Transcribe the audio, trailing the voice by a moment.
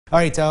All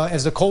right,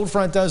 as the cold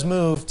front does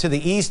move to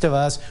the east of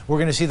us, we're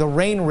going to see the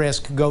rain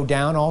risk go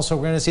down. Also,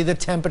 we're going to see the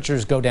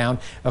temperatures go down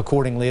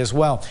accordingly as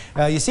well.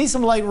 You see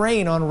some light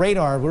rain on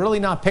radar. We're really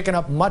not picking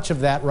up much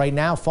of that right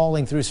now,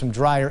 falling through some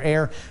drier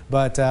air,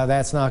 but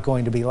that's not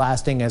going to be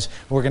lasting, as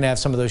we're going to have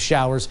some of those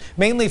showers,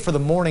 mainly for the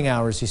morning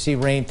hours. You see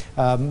rain,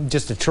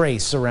 just a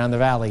trace around the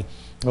valley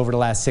over the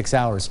last 6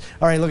 hours.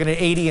 All right, looking at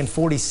 80 and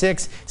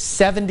 46,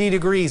 70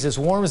 degrees, as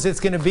warm as it's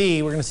going to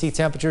be. We're going to see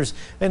temperatures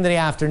in the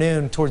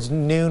afternoon towards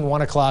noon,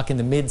 1 o'clock in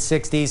the mid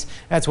 60s.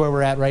 That's where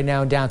we're at right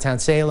now in downtown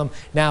Salem.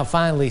 Now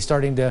finally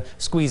starting to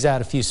squeeze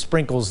out a few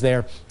sprinkles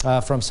there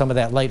from some of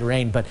that light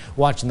rain, but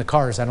watching the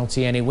cars, I don't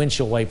see any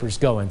windshield wipers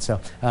going, so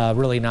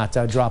really not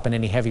dropping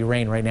any heavy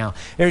rain right now.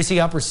 There you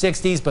see upper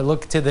 60s, but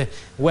look to the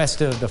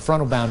west of the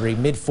frontal boundary,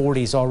 mid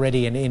 40s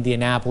already in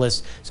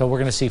Indianapolis, so we're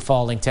going to see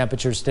falling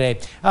temperatures today.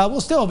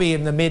 We'll still be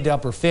in the mid to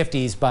upper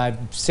 50s by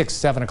 6,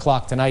 7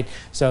 o'clock tonight,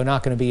 so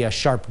not going to be a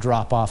sharp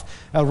drop off.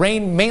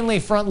 Rain mainly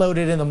front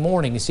loaded in the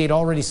morning. You see it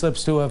already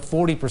slips to a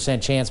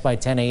 40% chance by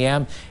 10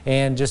 a.m.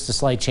 and just a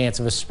slight chance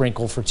of a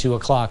sprinkle for 2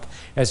 o'clock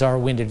as our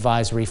wind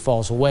advisory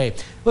falls away.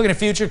 Looking at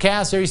future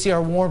casts, there you see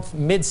our warm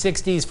mid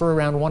 60s for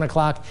around 1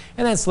 o'clock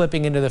and then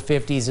slipping into the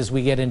 50s as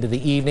we get into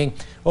the evening.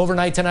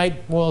 Overnight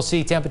tonight, we'll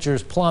see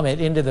temperatures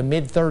plummet into the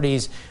mid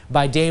 30s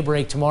by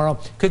daybreak tomorrow.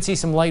 Could see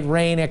some light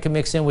rain that can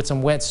mix in with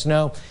some wet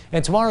snow.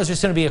 And tomorrow's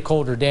just going to be a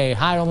colder day.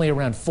 High only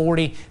around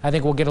 40. I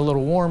think we'll get a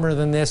little warmer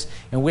than this.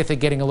 And with it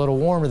getting a little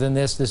warmer than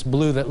this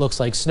blue that looks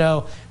like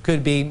snow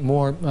could be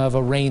more of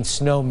a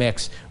rain-snow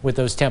mix with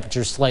those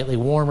temperatures slightly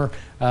warmer.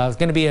 It's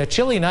going to be a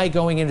chilly night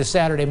going into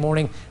Saturday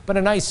morning, but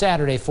a nice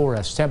Saturday for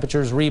us.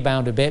 Temperatures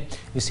rebound a bit.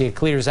 You see it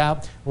clears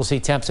out. We'll see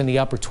temps in the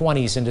upper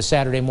 20s into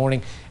Saturday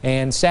morning,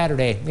 and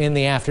Saturday in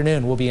the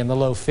afternoon we'll be in the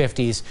low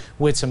 50s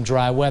with some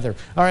dry weather.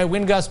 All right,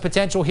 wind gust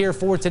potential here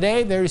for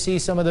today. There you see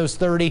some of those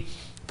 30+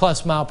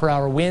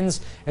 mile-per-hour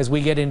winds. As we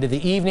get into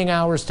the evening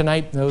hours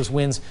tonight, those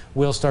winds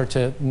will start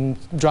to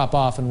drop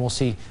off, and we'll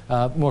see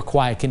more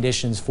quiet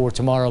conditions for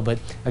tomorrow. But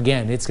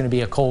again, it's going to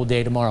be a cold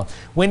day tomorrow.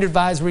 Wind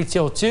advisory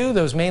till 2.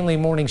 Those mainly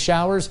morning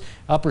showers,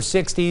 upper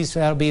 60s.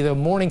 That'll be the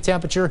morning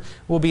temperature.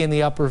 We'll be in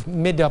the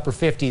mid to upper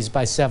 50s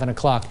by 7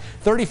 o'clock.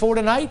 34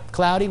 tonight,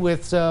 cloudy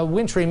with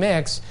wintry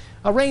mix.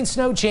 A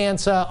rain-snow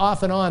chance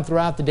off and on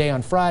throughout the day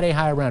on Friday,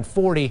 high around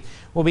 40.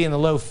 We'll be in the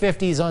low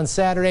 50s on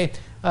Saturday.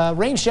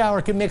 Rain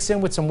shower could mix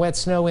in with some wet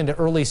snow into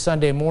early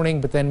Sunday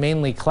morning, but then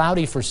mainly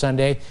cloudy for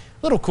Sunday. A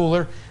little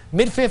cooler.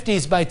 Mid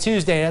 50s by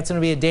Tuesday. That's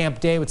going to be a damp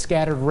day with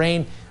scattered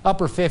rain.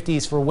 Upper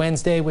 50s for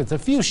Wednesday with a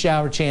few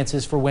shower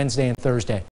chances for Wednesday and Thursday.